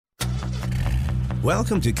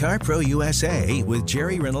Welcome to CarPro USA with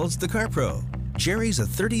Jerry Reynolds, the CarPro. Jerry's a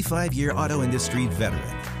 35-year auto industry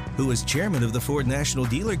veteran who was chairman of the Ford National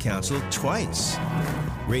Dealer Council twice.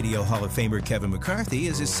 Radio Hall of Famer Kevin McCarthy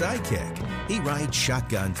is his sidekick. He rides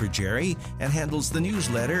shotgun for Jerry and handles the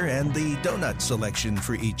newsletter and the donut selection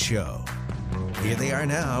for each show. Here they are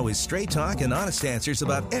now with straight talk and honest answers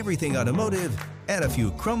about everything automotive and a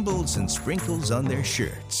few crumbles and sprinkles on their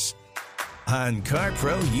shirts. On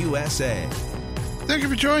CarPro USA. Thank you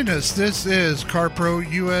for joining us. This is CarPro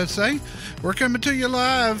USA. We're coming to you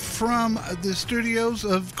live from the studios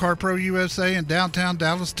of CarPro USA in downtown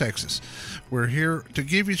Dallas, Texas. We're here to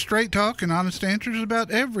give you straight talk and honest answers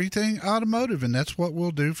about everything automotive, and that's what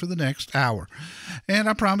we'll do for the next hour. And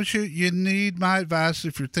I promise you, you need my advice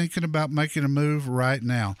if you're thinking about making a move right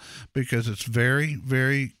now, because it's very,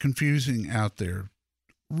 very confusing out there.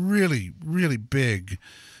 Really, really big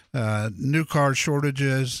new car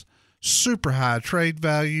shortages, super high trade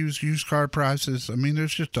values, used car prices. I mean,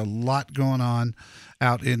 there's just a lot going on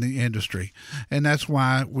out in the industry, and that's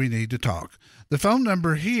why we need to talk. The phone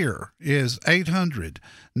number here is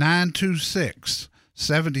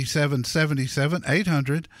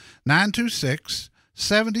 800-926-7777,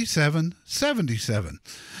 800-926-7777.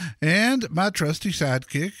 And my trusty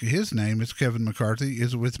sidekick, his name is Kevin McCarthy,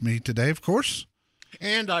 is with me today, of course.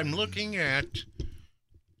 And I'm looking at,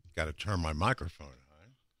 got to turn my microphone on.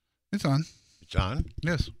 It's on. It's on?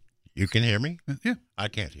 Yes. You can hear me? Yeah. I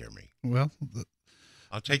can't hear me. Well,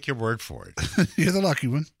 I'll take your word for it. You're the lucky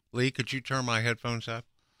one. Lee, could you turn my headphones up?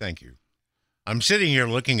 Thank you. I'm sitting here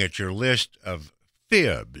looking at your list of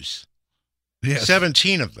fibs. Yes.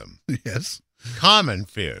 17 of them. Yes. Common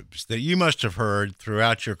fibs that you must have heard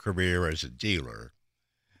throughout your career as a dealer.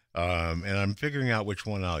 And I'm figuring out which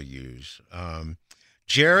one I'll use.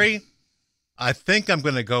 Jerry, I think I'm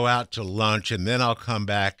going to go out to lunch, and then I'll come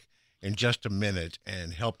back in just a minute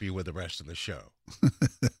and help you with the rest of the show.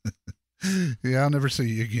 Yeah, I'll never see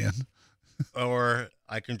you again. Or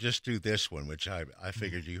I can just do this one, which I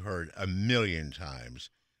figured you heard a million times,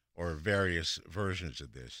 or various versions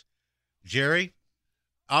of this. Jerry,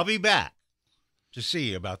 I'll be back to see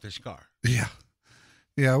you about this car. Yeah.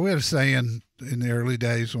 Yeah, we had a saying in the early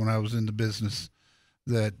days when I was in the business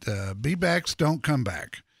that be-backs don't come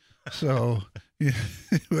back. So yeah,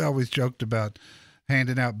 we always joked about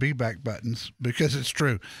handing out be-back buttons because it's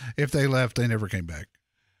true. If they left, they never came back.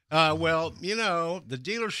 Well, you know, the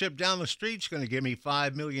dealership down the street's going to give me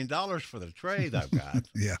 $5 million for the trade I've got.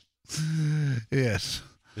 Yeah. Yes.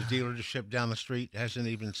 The dealership down the street hasn't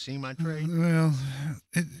even seen my trade? Well,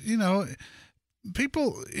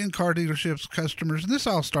 people in car dealerships, customers, and this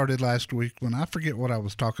all started last week when I forget what I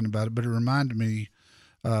was talking about, but it reminded me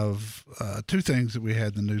of two things that we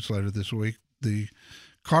had in the newsletter this week. The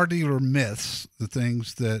car dealer myths, the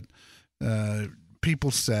things that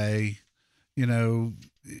people say,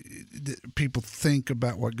 people think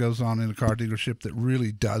about what goes on in a car dealership that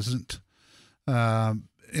really doesn't.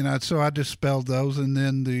 So I dispelled those. And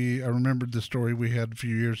then I remembered the story we had a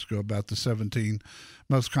few years ago about the 17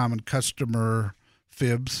 most common customer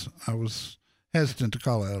fibs. I was hesitant to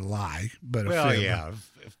call it a lie, but well, a fib. Yeah,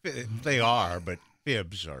 they are, but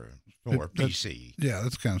fibs are more PC. Yeah,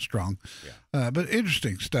 that's kind of strong. Yeah. But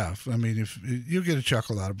interesting stuff. I mean, if you'll get a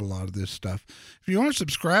chuckle out of a lot of this stuff. If you want to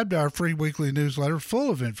subscribe to our free weekly newsletter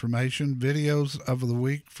full of information, videos of the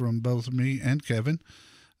week from both me and Kevin.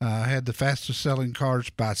 I had the fastest selling cars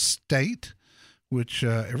by state, which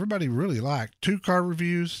everybody really liked. 2 car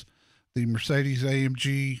reviews, the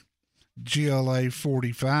Mercedes-AMG GLA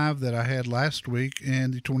 45 that I had last week,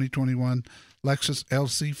 and the 2021 Lexus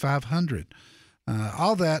LC 500.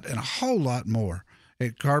 All that and a whole lot more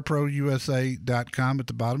at carprousa.com. At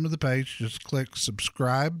the bottom of the page, just click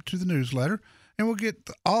subscribe to the newsletter, and we'll get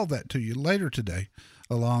all that to you later today,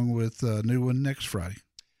 along with a new one next Friday.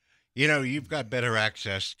 You know, you've got better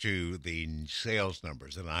access to the sales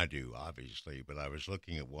numbers than I do, obviously, but I was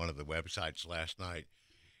looking at one of the websites last night.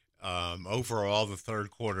 Overall, the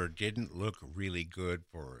third quarter didn't look really good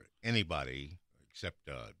for anybody except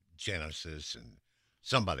Genesis and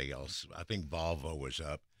somebody else. I think Volvo was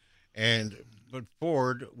up, but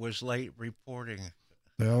Ford was late reporting.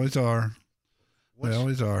 They always are. What's up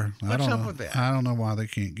with that? I don't know why they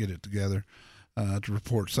can't get it together to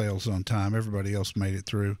report sales on time. Everybody else made it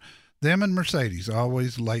through. Them and Mercedes,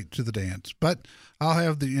 always late to the dance. But I'll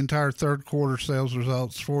have the entire third quarter sales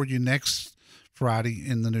results for you next Friday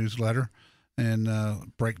in the newsletter and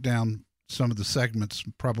break down some of the segments,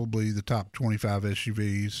 probably the top 25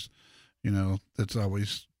 SUVs. That's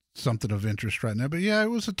always something of interest right now. But yeah, it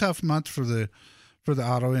was a tough month for the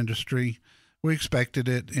auto industry. We expected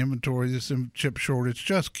it. Inventory, this chip shortage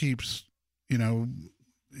just keeps You know,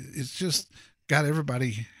 it's just got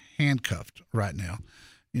everybody handcuffed right now.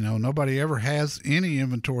 You know, nobody ever has any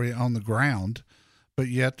inventory on the ground, but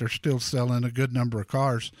yet they're still selling a good number of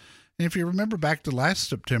cars. And if you remember back to last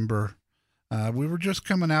September, we were just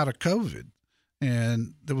coming out of COVID,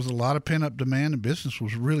 and there was a lot of pent-up demand, and business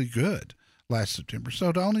was really good last September.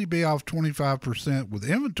 So to only be off 25% with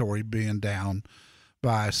inventory being down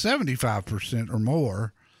by 75% or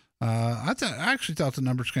more, I actually thought the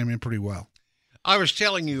numbers came in pretty well. I was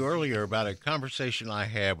telling you earlier about a conversation I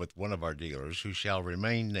had with one of our dealers who shall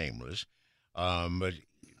remain nameless, but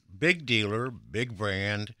big dealer, big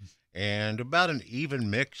brand, and about an even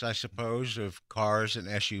mix, I suppose, of cars and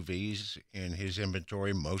SUVs in his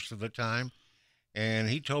inventory most of the time. And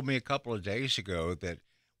he told me a couple of days ago that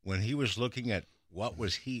when he was looking at what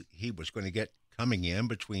was he was going to get coming in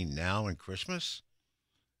between now and Christmas,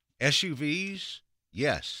 SUVs,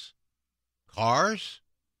 yes. Cars,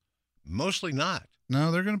 mostly not.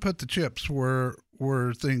 No, they're going to put the chips where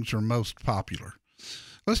things are most popular.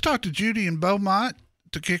 Let's talk to Judy in Beaumont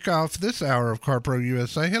to kick off this hour of CarPro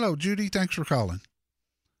USA. Hello, Judy. Thanks for calling.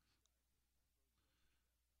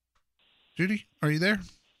 Judy, are you there?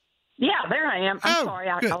 Yeah, there I am. I'm sorry.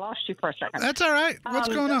 I lost you for a second. That's all right. What's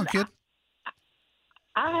going on, kid?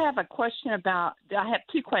 I have I have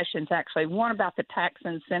two questions, actually. One about the tax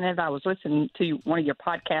incentive. I was listening to one of your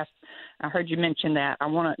podcasts. I heard you mention that. I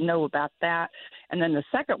want to know about that. And then the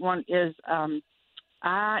second one is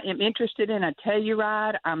I am interested in a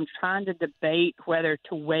Telluride. I'm trying to debate whether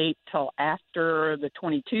to wait till after the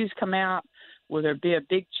 22s come out. Will there be a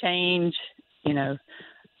big change, you know?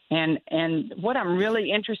 And what I'm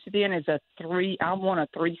really interested in is I want a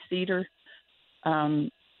 3-seater.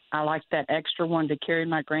 I like that extra one to carry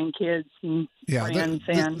my grandkids and friends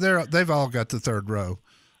in. They've all got the third row.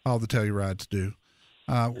 All the Tellurides do.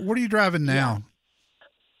 What are you driving now?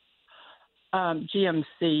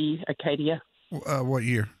 GMC Acadia. What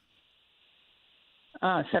year?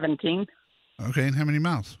 17. Okay, and how many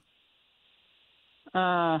miles?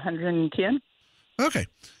 110. Okay.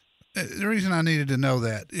 The reason I needed to know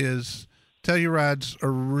that is Tellurides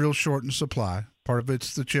are real short in supply. Part of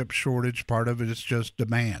it's the chip shortage. Part of it is just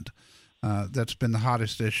demand. That's been the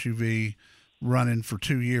hottest SUV running for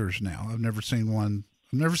 2 years now. I've never seen one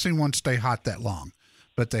stay hot that long,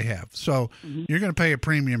 but they have. So you're going to pay a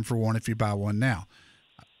premium for one if you buy one now.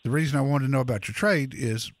 The reason I wanted to know about your trade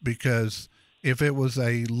is because if it was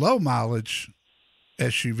a low mileage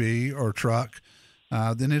SUV or truck,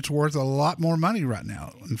 then it's worth a lot more money right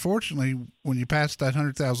now. Unfortunately, when you pass that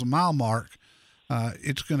 100,000 mile mark,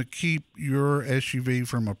 it's going to keep your SUV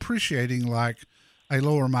from appreciating like a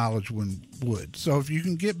lower mileage one would. So if you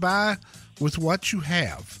can get by with what you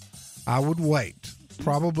have, I would wait.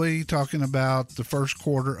 Probably talking about the first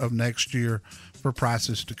quarter of next year for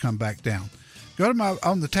prices to come back down.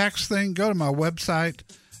 On the tax thing, go to my website,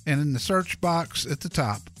 and in the search box at the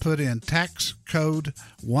top, put in tax code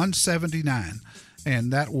 179,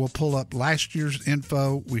 and that will pull up last year's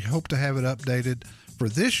info. We hope to have it updated for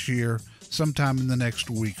this year sometime in the next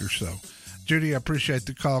week or so. Judy, I appreciate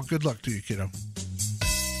the call. Good luck to you, kiddo.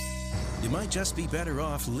 You might just be better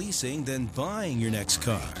off leasing than buying your next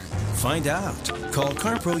car. Find out. Call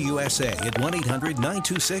CarPro USA at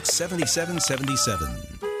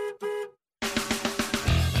 1-800-926-7777.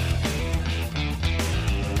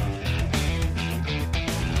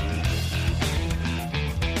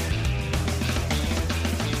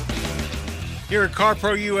 Here at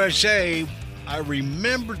CarPro USA, I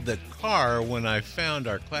remembered the car when I found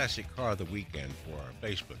our classic car of the weekend for our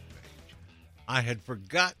Facebook page. I had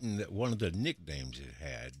forgotten that one of the nicknames it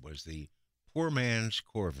had was the poor man's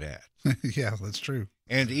Corvette. Yeah, that's true.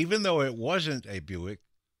 And even though it wasn't a Buick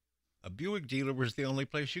dealer was the only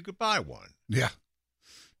place you could buy one. Yeah.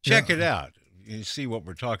 Check it out. You see what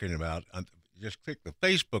we're talking about. Just click the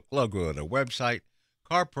Facebook logo of the website,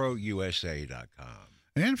 carprousa.com.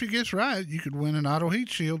 And if it gets right, you could win an auto heat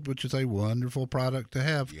shield, which is a wonderful product to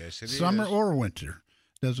have. Yes, it Summer is. or winter.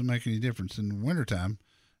 Doesn't make any difference. In the wintertime,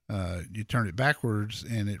 you turn it backwards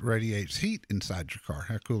and it radiates heat inside your car.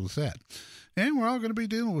 How cool is that? And we're all going to be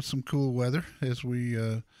dealing with some cool weather as we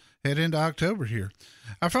head into October here.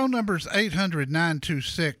 Our phone number is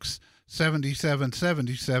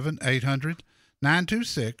 800-926-7777,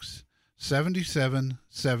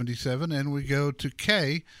 800-926-7777, and we go to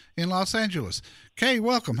Kay in Los Angeles. Kay,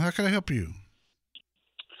 welcome. How can I help you?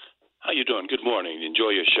 How you doing? Good morning. Enjoy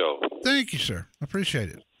your show. Thank you, sir. Appreciate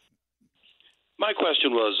it. My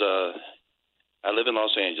question was, I live in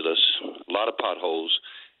Los Angeles, a lot of potholes,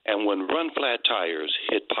 And when run-flat tires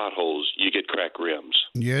hit potholes, you get cracked rims.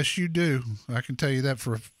 Yes, you do. I can tell you that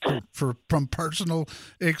from personal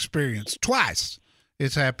experience. Twice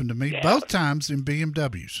it's happened to me, both times in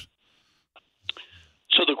BMWs.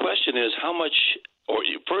 So the question is, how much, or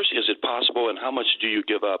first, is it possible, and how much do you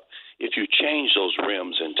give up if you change those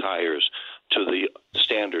rims and tires to the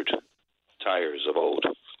standard tires of old?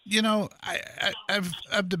 You know,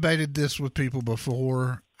 I've debated this with people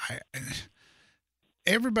before.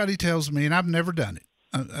 Everybody tells me, and I've never done it.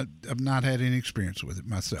 I've not had any experience with it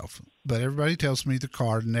myself, but everybody tells me the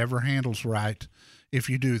car never handles right if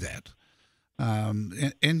you do that.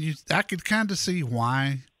 I could kind of see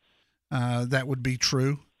why that would be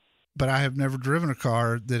true, but I have never driven a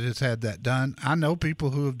car that has had that done. I know people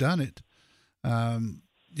who have done it,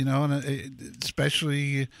 you know, and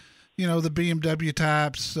especially, you know, the BMW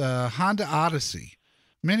types, Honda Odyssey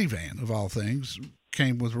minivan of all things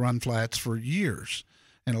came with run flats for years.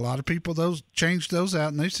 And a lot of people changed those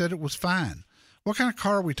out, and they said it was fine. What kind of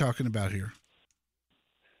car are we talking about here?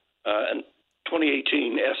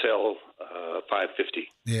 2018 SL 550.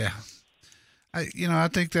 Yeah. I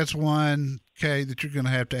think that's one, Kay, that you're going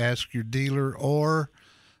to have to ask your dealer, or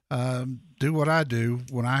do what I do.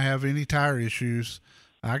 When I have any tire issues,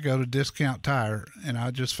 I go to Discount Tire, and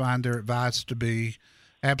I just find their advice to be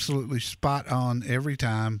absolutely spot on every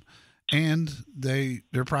time, and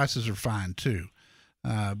their prices are fine too.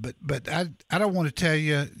 But I don't want to tell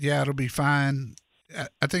you, yeah, it'll be fine.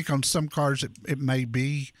 I think on some cars it may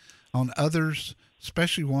be. On others,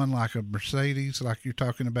 especially one like a Mercedes, like you're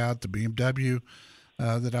talking about, the BMW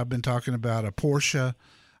that I've been talking about, a Porsche,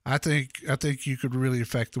 I think you could really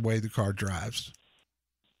affect the way the car drives.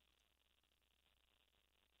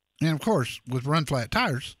 And of course, with run flat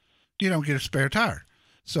tires, you don't get a spare tire.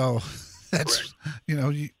 So that's, you know,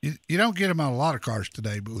 you don't get them on a lot of cars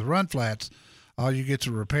today, but with run flats, all you get's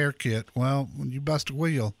a repair kit. Well, when you bust a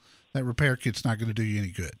wheel, that repair kit's not going to do you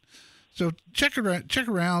any good. So check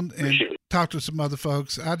around and talk to some other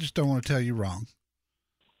folks. I just don't want to tell you wrong.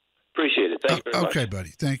 Appreciate it. Thank you very much. Okay, buddy.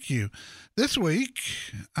 Thank you. This week,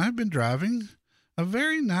 I've been driving a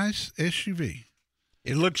very nice SUV.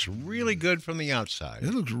 It looks really good from the outside.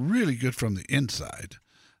 It looks really good from the inside.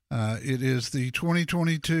 It is the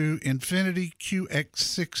 2022 Infiniti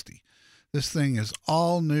QX60. This thing is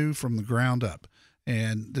all new from the ground up,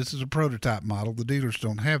 and this is a prototype model. The dealers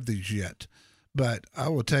don't have these yet, but I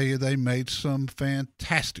will tell you they made some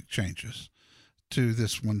fantastic changes to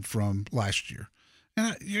this one from last year.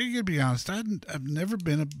 And you're going to be honest, I've never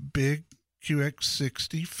been a big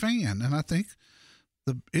QX60 fan, and I think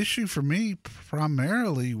the issue for me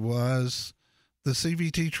primarily was the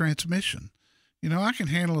CVT transmission. You know, I can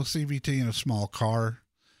handle a CVT in a small car,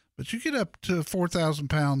 but you get up to a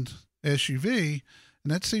 4,000-pound SUV,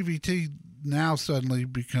 and that CVT now suddenly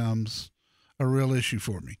becomes a real issue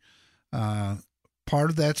for me. Part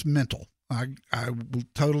of that's mental. I will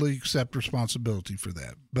totally accept responsibility for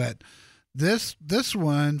that. But this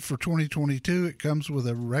one for 2022, it comes with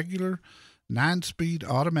a regular 9-speed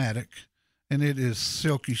automatic, and it is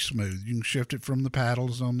silky smooth. You can shift it from the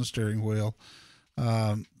paddles on the steering wheel.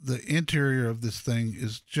 The interior of this thing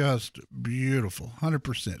is just beautiful,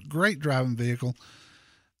 100%. Great driving vehicle.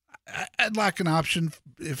 I'd like an option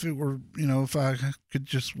if it were, you know, if I could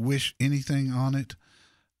just wish anything on it.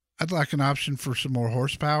 I'd like an option for some more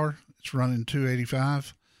horsepower. It's running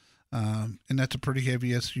 285, and that's a pretty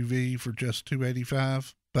heavy SUV for just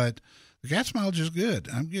 285. But the gas mileage is good.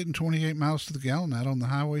 I'm getting 28 miles to the gallon out on the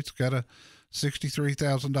highway. It's got a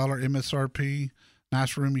 $63,000 MSRP,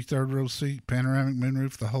 nice roomy third row seat, panoramic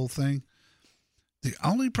moonroof, the whole thing. The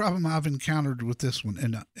only problem I've encountered with this one,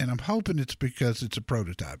 and I'm hoping it's because it's a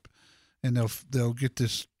prototype, and they'll get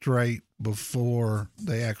this straight before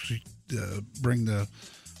they actually bring the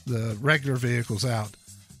regular vehicles out.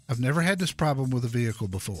 I've never had this problem with a vehicle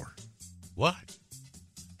before. What?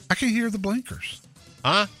 I can't hear the blinkers.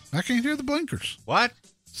 Huh? I can't hear the blinkers. What?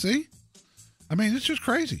 See? I mean, it's just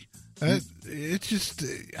crazy. It's just,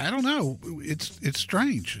 I don't know. It's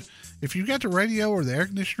strange. If you got the radio or the air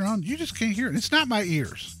conditioner on, you just can't hear it. It's not my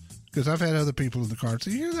ears, because I've had other people in the car say,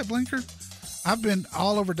 you hear that blinker? I've been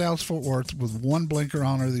all over Dallas-Fort Worth with one blinker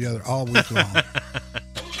on or the other all week long.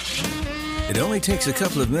 It only takes a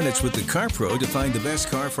couple of minutes with the CarPro to find the best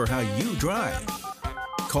car for how you drive.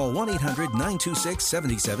 Call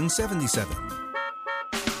 1-800-926-7777.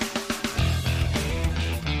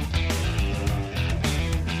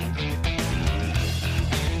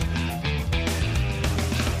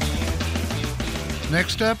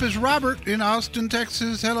 Next up is Robert in Austin,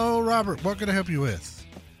 Texas. Hello, Robert. What can I help you with?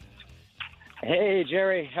 Hey,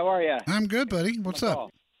 Jerry. How are you? I'm good, buddy. What's up?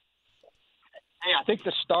 Hey, I think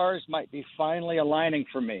the stars might be finally aligning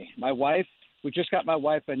for me. We just got my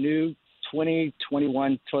wife a new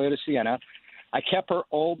 2021 Toyota Sienna. I kept her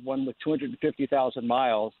old one with 250,000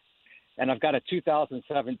 miles, and I've got a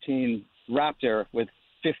 2017 Raptor with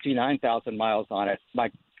 59,000 miles on it. I'm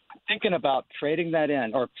thinking about trading that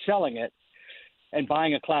in or selling it and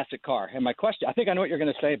buying a classic car. And my question, I think I know what you're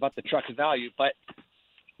going to say about the truck's value, but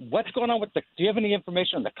what's going on with do you have any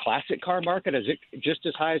information on the classic car market? Is it just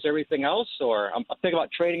as high as everything else? Or I'm thinking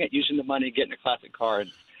about trading it, using the money, getting a classic car,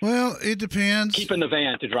 and Well, it depends. keeping the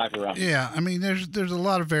van to drive around. Yeah, I mean, there's a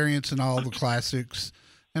lot of variance in all the classics,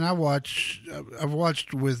 and I've watched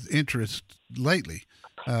with interest lately.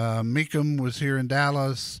 Meekum was here in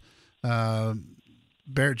Dallas.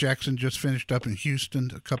 Barrett Jackson just finished up in Houston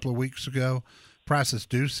a couple of weeks ago. Prices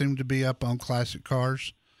do seem to be up on classic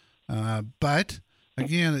cars, but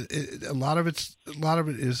again, a lot of it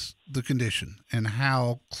is the condition and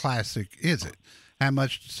how classic is it? How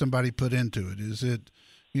much did somebody put into it? Is it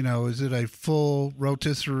a full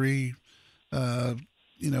rotisserie,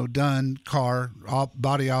 done car,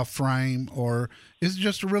 body off frame, or is it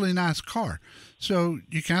just a really nice car? So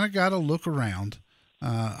you kind of got to look around.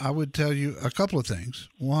 I would tell you a couple of things.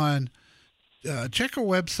 One, check a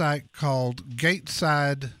website called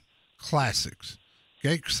Gateside Classics.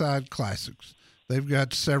 Gateside Classics. They've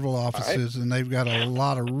got several offices, and they've got a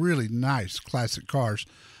lot of really nice classic cars,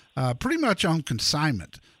 pretty much on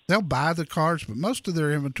consignment. They'll buy the cars, but most of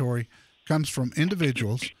their inventory comes from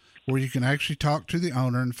individuals where you can actually talk to the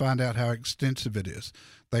owner and find out how extensive it is.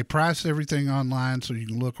 They price everything online, so you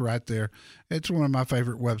can look right there. It's one of my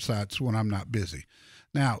favorite websites when I'm not busy.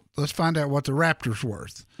 Now, let's find out what the Raptor's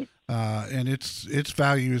worth, and its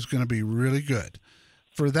value is going to be really good.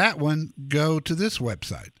 For that one, go to this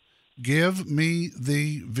website,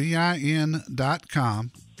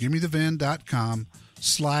 givemethevin.com,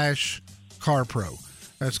 givemethevin.com/CarPro.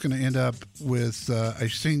 That's going to end up with a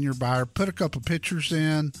senior buyer. Put a couple pictures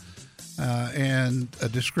in and a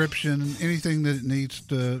description, anything that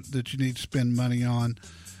you need to spend money on,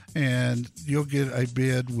 and you'll get a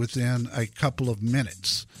bid within a couple of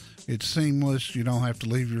minutes. It's seamless. You don't have to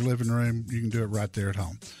leave your living room. You can do it right there at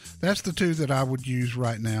home. That's the two that I would use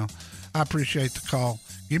right now. I appreciate the call.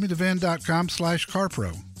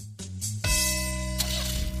 GiveMeTheVin.com/CarPro.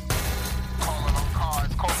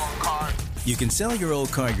 You can sell your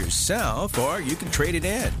old car yourself, or you can trade it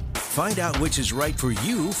in. Find out which is right for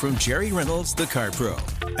you from Jerry Reynolds, the Car Pro,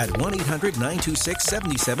 at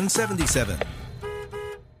 1-800-926-7777.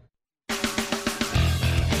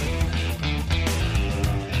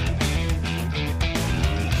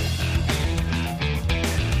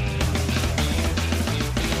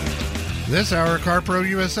 This hour of CarPro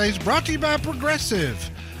USA is brought to you by Progressive.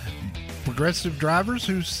 Progressive drivers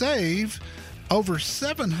who save over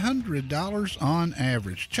 $700 on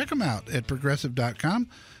average. Check them out at progressive.com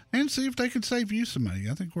and see if they can save you some money.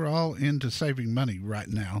 I think we're all into saving money right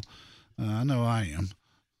now. I know I am.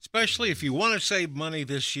 Especially if you want to save money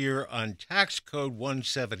this year on tax code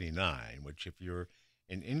 179, which if you're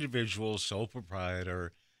an individual, sole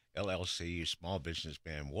proprietor, LLC, small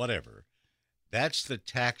businessman, whatever, that's the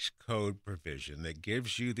tax code provision that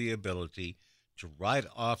gives you the ability to write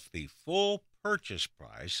off the full purchase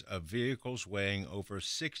price of vehicles weighing over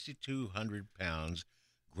 6,200 pounds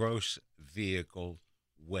gross vehicle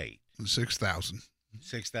weight. 6,000.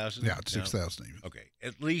 6,000? Yeah, it's 6,000 even. Okay.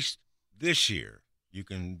 At least this year, you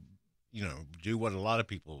can, do what a lot of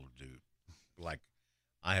people do, like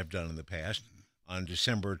I have done in the past. On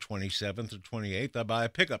December 27th or 28th, I buy a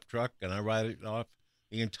pickup truck and I write it off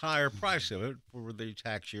the entire price of it for the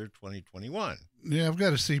tax year 2021. Yeah, I've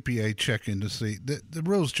got a CPA check-in to see. The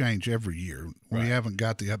rules change every year. Right. We haven't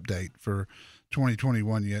got the update for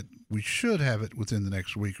 2021 yet. We should have it within the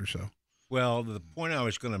next week or so. Well, the point I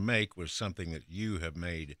was going to make was something that you have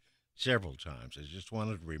made several times. I just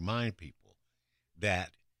wanted to remind people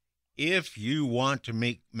that if you want to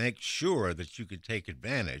make sure that you can take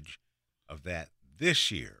advantage of that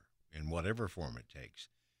this year in whatever form it takes,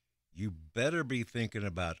 you better be thinking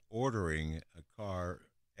about ordering a car,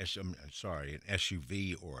 an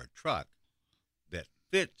SUV or a truck that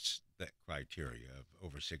fits that criteria of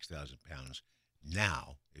over 6,000 pounds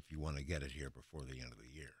now if you want to get it here before the end of the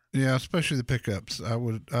year. Yeah, especially the pickups. I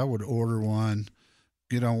would order one,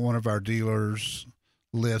 get on one of our dealers'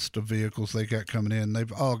 list of vehicles they got coming in.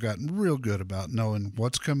 They've all gotten real good about knowing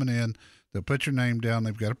what's coming in. They'll put your name down.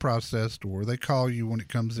 They've got a process, or they call you when it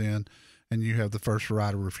comes in, and you have the first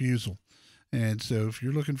right of refusal. And so if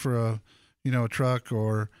you're looking for a truck,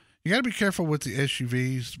 or you got to be careful with the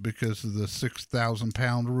SUVs because of the 6,000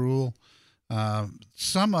 pound rule.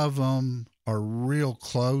 Some of them are real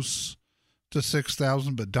close to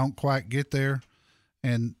 6,000, but don't quite get there.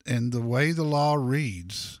 And the way the law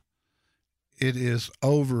reads, it is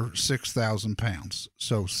over 6,000 pounds.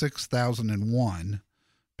 So 6,001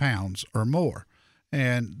 pounds or more.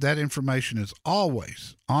 And that information is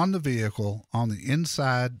always on the vehicle on the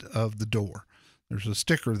inside of the door. There's a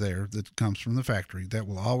sticker there that comes from the factory that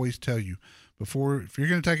will always tell you before, if you're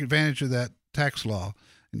going to take advantage of that tax law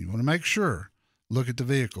and you want to make sure, look at the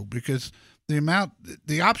vehicle, because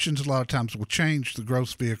the options a lot of times will change the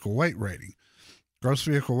gross vehicle weight rating. Gross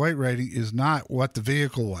vehicle weight rating is not what the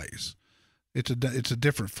vehicle weighs. It's a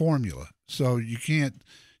different formula. So you can't,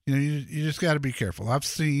 you just got to be careful. I've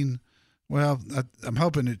seen, I'm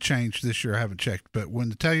hoping it changed this year. I haven't checked, but when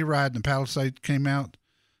the Telluride and the Palisade came out,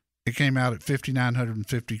 it came out at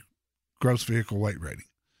 5,950 gross vehicle weight rating.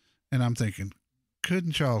 And I'm thinking,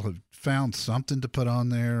 couldn't y'all have found something to put on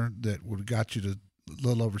there that would have got you to a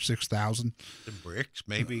little over 6,000? The bricks,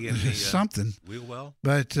 maybe, in the something wheel well.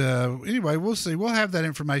 But anyway, we'll see. We'll have that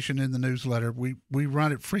information in the newsletter. We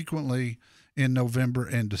run it frequently in November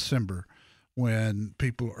and December when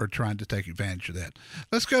people are trying to take advantage of that.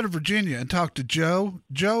 Let's go to Virginia and talk to Joe.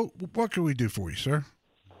 Joe, what can we do for you, sir?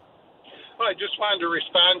 Well, I just wanted to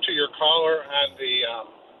respond to your caller on the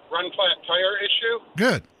run flat tire issue.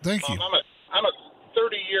 Good, thank you. I'm a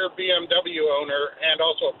 30-year BMW owner and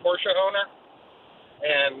also a Porsche owner,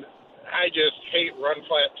 and I just hate run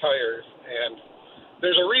flat tires. And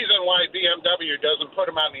there's a reason why BMW doesn't put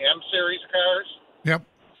them on the M-Series cars. Yep.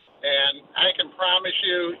 And I can promise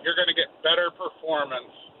you're going to get better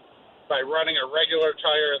performance by running a regular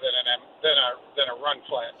tire than a run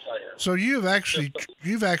flat tire. So you've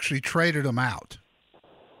actually traded them out.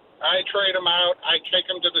 I trade them out. I take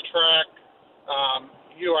them to the track.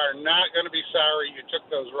 You are not going to be sorry you took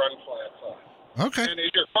those run flats on. Okay. And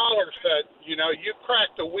as your caller said, you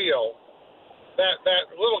cracked the wheel.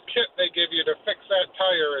 That little kit they give you to fix that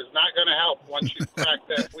tire is not going to help once you crack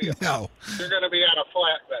that wheel. No. You're going to be on a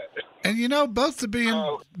flatbed. And both the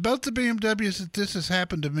BMWs that this has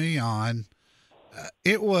happened to me on,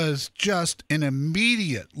 it was just an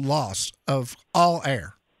immediate loss of all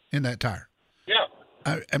air in that tire. Yeah.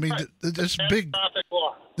 I mean, right.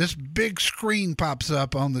 this big screen pops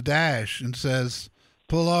up on the dash and says,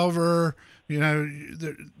 "Pull over."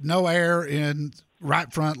 No air in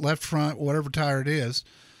right front, left front, whatever tire it is,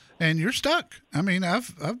 and you're stuck. I mean,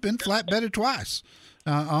 I've been flatbedded twice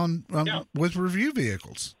with review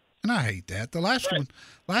vehicles, and I hate that. The last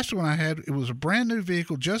one I had, it was a brand new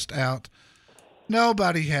vehicle just out.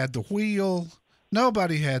 Nobody had the wheel,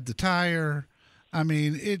 nobody had the tire. I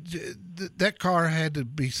mean, that car had to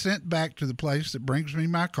be sent back to the place that brings me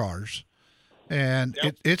my cars, and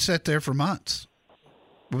it sat there for months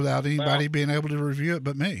without anybody being able to review it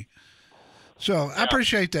but me. So I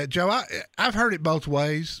appreciate that, Joe. I've heard it both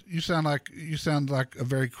ways. You sound like a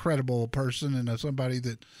very credible person and somebody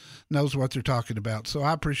that knows what they're talking about. So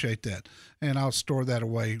I appreciate that, and I'll store that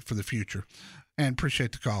away for the future. And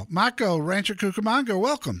appreciate the call, Michael Rancho Cucamonga.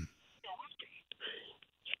 Welcome.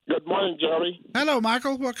 Good morning, Jerry. Hello,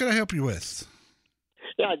 Michael. What can I help you with?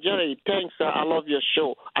 Yeah, Jerry, thanks. I love your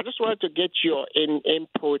show. I just wanted to get your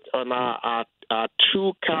input on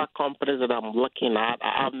two car companies that I'm looking at.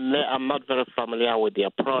 I'm not very familiar with their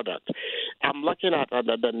product. I'm looking at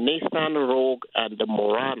the Nissan Rogue and the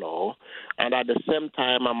Murano, and at the same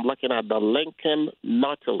time, I'm looking at the Lincoln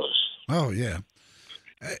Nautilus. Oh, yeah.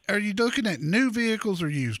 Are you looking at new vehicles or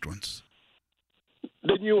used ones?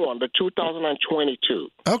 The new one, the 2022.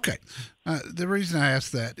 Okay. The reason I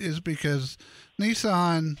ask that is because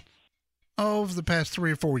Nissan, over the past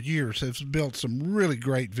 3 or 4 years, has built some really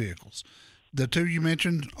great vehicles. The two you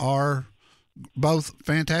mentioned are both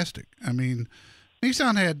fantastic. I mean,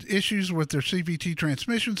 Nissan had issues with their CVT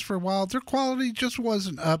transmissions for a while. Their quality just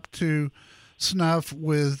wasn't up to snuff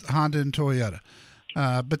with Honda and Toyota.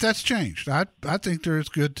 But that's changed. I think they're as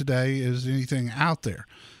good today as anything out there.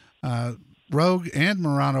 Rogue and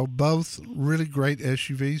Murano, both really great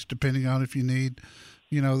SUVs, depending on if you need,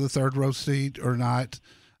 the third row seat or not.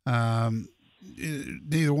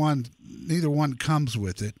 Neither one comes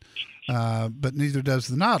with it, but neither does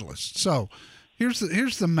the Nautilus. So here's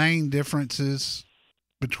the main differences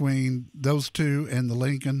between those two and the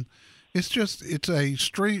Lincoln. It's a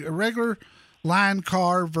regular line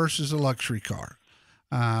car versus a luxury car.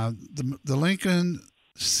 The Lincoln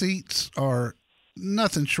seats are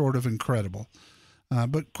nothing short of incredible.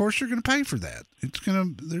 But of course you're going to pay for that.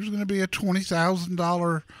 There's going to be a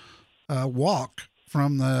 $20,000 walk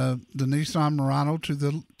from the Nissan Murano to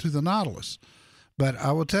the Nautilus. But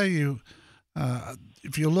I will tell you,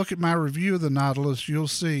 if you look at my review of the Nautilus, you'll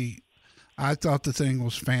see I thought the thing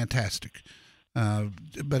was fantastic.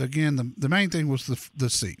 But again, the main thing was the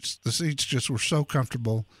seats. The seats just were so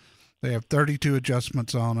comfortable. They have 32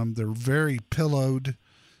 adjustments on them. They're very pillowed.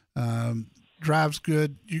 Drives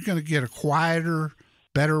good. You're going to get a quieter,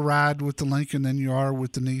 better ride with the Lincoln than you are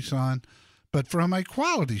with the Nissan. But from a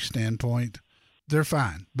quality standpoint, they're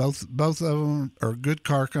fine. Both of them are good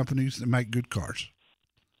car companies that make good cars.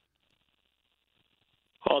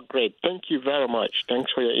 Oh, great. Thank you very much.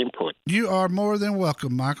 Thanks for your input. You are more than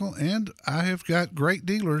welcome, Michael. And I have got great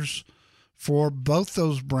dealers for both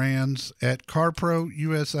those brands at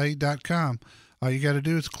carprousa.com. All you got to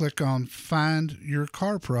do is click on Find Your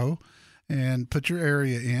CarPro and put your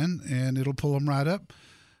area in, and it'll pull them right up.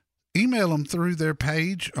 Email them through their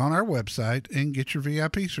page on our website and get your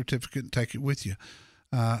VIP certificate and take it with you.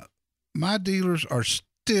 My dealers are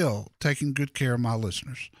still taking good care of my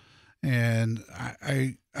listeners. And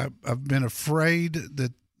I've been afraid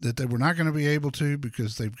that they were not going to be able to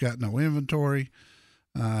because they've got no inventory.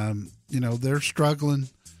 They're struggling,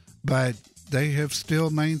 but they have still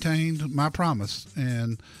maintained my promise,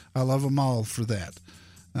 and I love them all for that.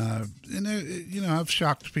 I've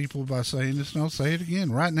shocked people by saying this, and I'll say it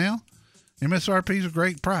again. Right now, MSRP is a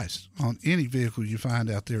great price on any vehicle you find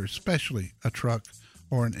out there, especially a truck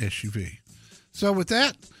or an SUV. So with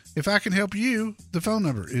that, if I can help you, the phone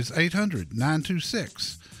number is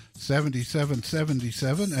 800-926-7777,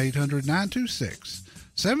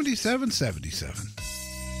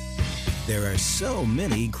 800-926-7777. There are so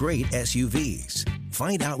many great SUVs.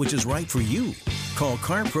 Find out which is right for you. Call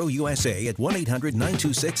CarPro USA at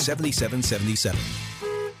 1-800-926-7777.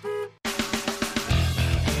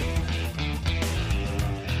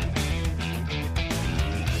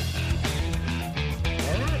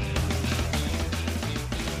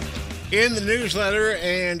 In the newsletter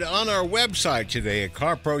and on our website today at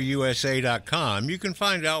carprousa.com, you can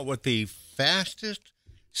find out what the fastest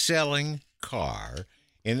selling car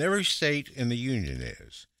in every state in the union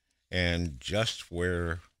is, and just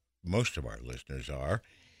where most of our listeners are.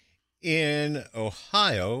 In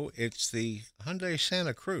Ohio, it's the Hyundai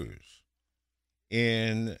Santa Cruz.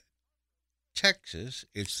 In Texas,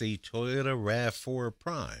 it's the Toyota RAV4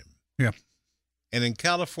 Prime. Yeah. And in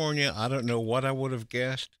California, I don't know what I would have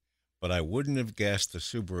guessed, but I wouldn't have guessed the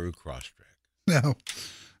Subaru Crosstrek. No,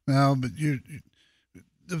 but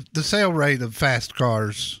the sale rate of fast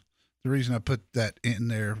cars, the reason I put that in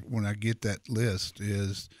there when I get that list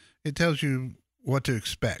is it tells you what to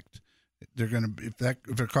expect. They're going to,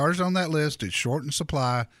 if a car's on that list, it's short in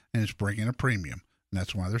supply and it's bringing a premium. And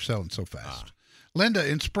that's why they're selling so fast. Linda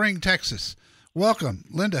in Spring, Texas. Welcome.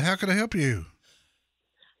 Linda, how can I help you?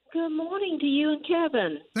 Good morning to you and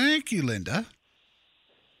Kevin. Thank you, Linda.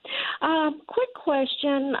 Quick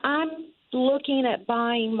question. I'm looking at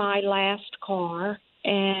buying my last car,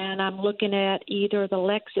 and I'm looking at either the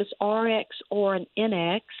Lexus RX or an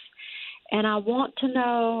NX, and I want to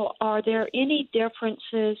know, are there any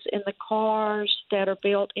differences in the cars that are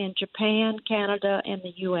built in Japan, Canada, and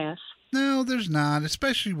the U.S.? No, there's not,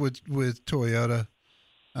 especially with Toyota.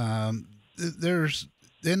 And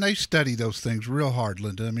they study those things real hard,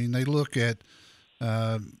 Linda. I mean, they look at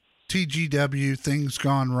TGW, things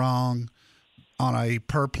gone wrong on a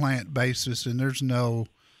per plant basis, and there's no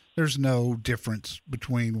difference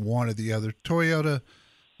between one or the other. Toyota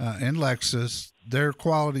and Lexus, their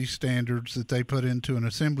quality standards that they put into an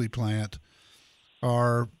assembly plant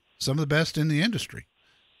are some of the best in the industry.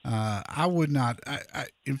 I would not,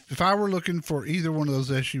 if I were looking for either one of those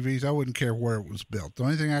SUVs, I wouldn't care where it was built. The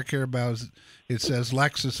only thing I care about is it says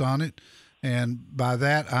Lexus on it, and by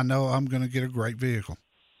that I know I'm going to get a great vehicle.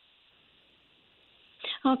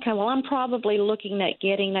 Okay, well, I'm probably looking at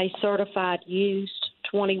getting a certified used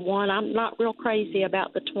 21. I'm not real crazy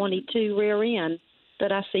about the 22 rear end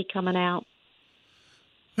that I see coming out.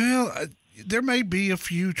 Well, there may be a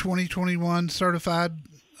few 2021 certified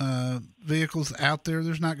vehicles out there.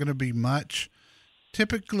 There's not going to be much.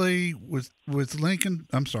 Typically, with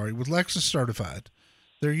Lexus certified,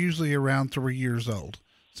 they're usually around 3 years old.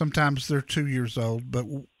 Sometimes they're 2 years old, but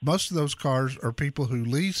most of those cars are people who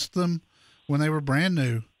leased them when they were brand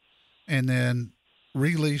new and then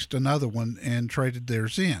released another one and traded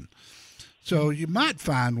theirs in. So you might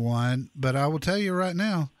find one, but I will tell you right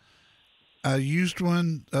now, a used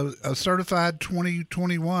one, a certified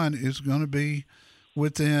 2021 is going to be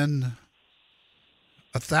within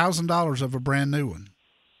 $1,000 of a brand new one.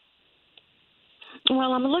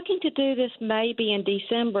 Well, I'm looking to do this maybe in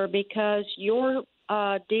December because your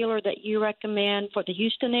dealer that you recommend for the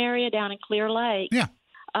Houston area down in Clear Lake,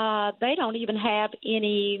 they don't even have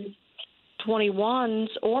any 21s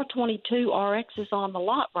or 22 RXs on the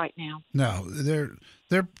lot right now. No,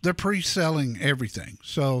 they're pre-selling everything.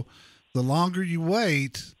 So The longer you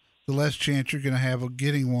wait, the less chance you're going to have of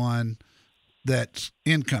getting one that's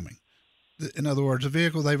incoming. In other words, a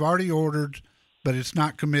vehicle they've already ordered, but it's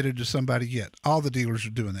not committed to somebody yet. All the dealers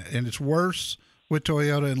are doing that. And it's worse with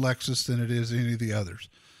Toyota and Lexus than it is any of the others.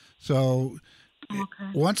 So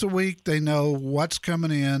once a week, they know what's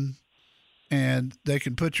coming in, and they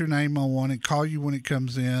can put your name on one and call you when it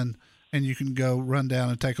comes in, and you can go run down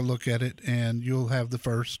and take a look at it, and you'll have the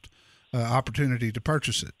first opportunity to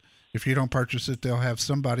purchase it. If you don't purchase it, they'll have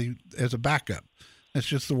somebody as a backup. That's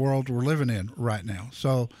just the world we're living in right now.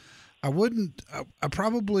 So I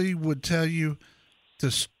probably would tell you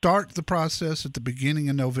to start the process at the beginning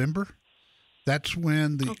of November. That's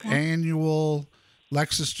when the annual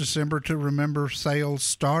Lexus December to Remember sales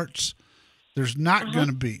starts. There's not going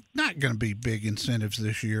to be big incentives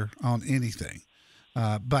this year on anything,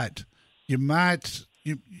 but there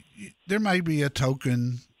may be a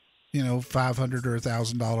token, $500 or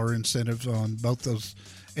 $1,000 incentives on both those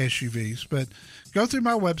SUVs. But go through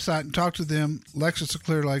my website and talk to them. Lexus of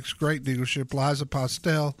Clear Lake's great dealership. Liza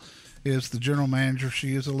Postel is the general manager.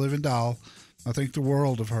 She is a living doll. I think the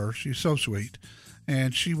world of her. She's so sweet,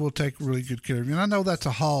 and she will take really good care of you. And I know that's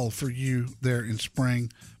a haul for you there in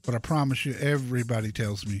spring, but I promise you, everybody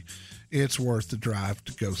tells me it's worth the drive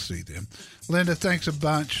to go see them. Linda, thanks a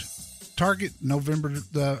bunch. Target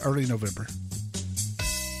early November.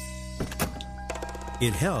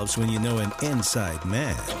 It helps when you know an inside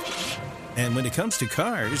man. And when it comes to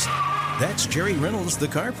cars, that's Jerry Reynolds, the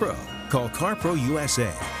Car Pro. Call CarPro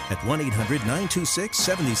USA at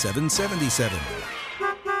 1-800-926-7777.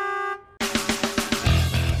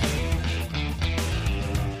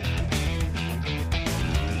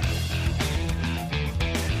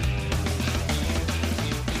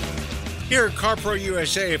 Here at CarPro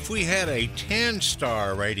USA, if we had a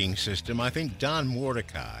 10-star rating system, I think Don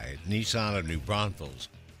Mordecai at Nissan of New Braunfels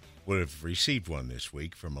would have received one this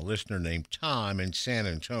week from a listener named Tom in San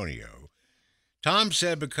Antonio. Tom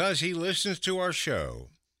said because he listens to our show,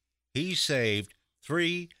 he saved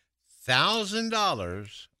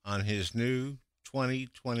 $3,000 on his new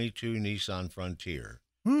 2022 Nissan Frontier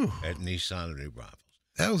at Nissan of New Braunfels.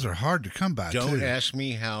 Those are hard to come by, Don't ask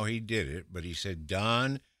me how he did it, but he said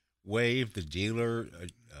Don waived the dealer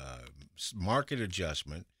market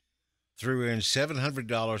adjustment, threw in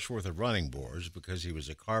 $700 worth of running boards because he was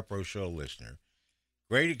a CarPro Show listener.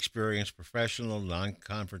 Great experience, professional,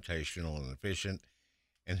 non-confrontational, and efficient.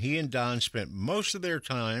 And he and Don spent most of their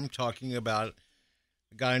time talking about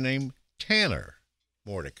a guy named Tanner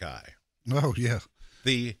Mordecai. Oh, yeah.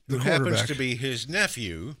 Who happens to be his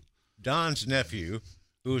nephew, Don's nephew,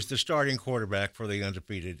 who is the starting quarterback for the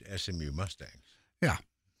undefeated SMU Mustangs. Yeah.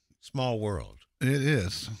 Small world. It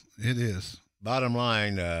is. It is. Bottom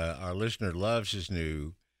line, our listener loves his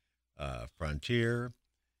new Frontier.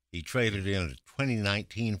 He traded in a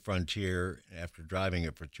 2019 Frontier after driving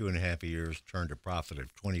it for 2.5 years, turned a profit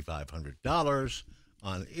of $2,500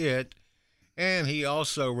 on it. And he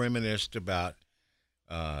also reminisced about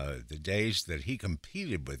the days that he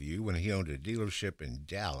competed with you when he owned a dealership in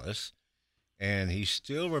Dallas. And he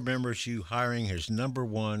still remembers you hiring his number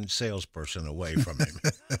one salesperson away from him.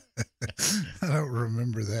 I don't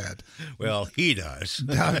remember that. Well, he does.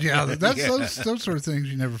 Yeah, those sort of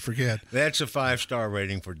things you never forget. That's a 5-star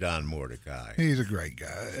rating for Don Mordecai. He's a great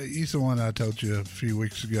guy. He's the one I told you a few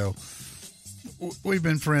weeks ago. We've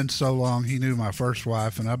been friends so long, he knew my first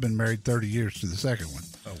wife, and I've been married 30 years to the second one.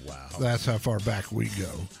 Oh, wow. That's how far back we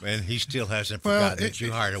go. And he still hasn't forgotten that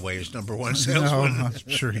you hired away his number one salesman. No, I'm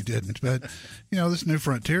sure he didn't. But, this new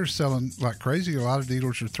Frontier is selling like crazy. A lot of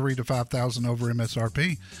dealers are $3,000 to $5,000 over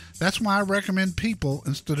MSRP. That's why I recommend people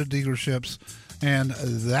instead of dealerships. And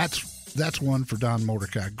that's one for Don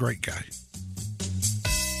Mordecai. Great guy.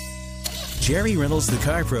 Jerry Reynolds, the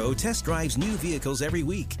Car Pro, test drives new vehicles every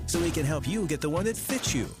week so he can help you get the one that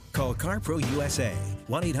fits you. Call CarPro USA,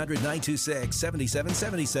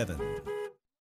 1-800-926-7777.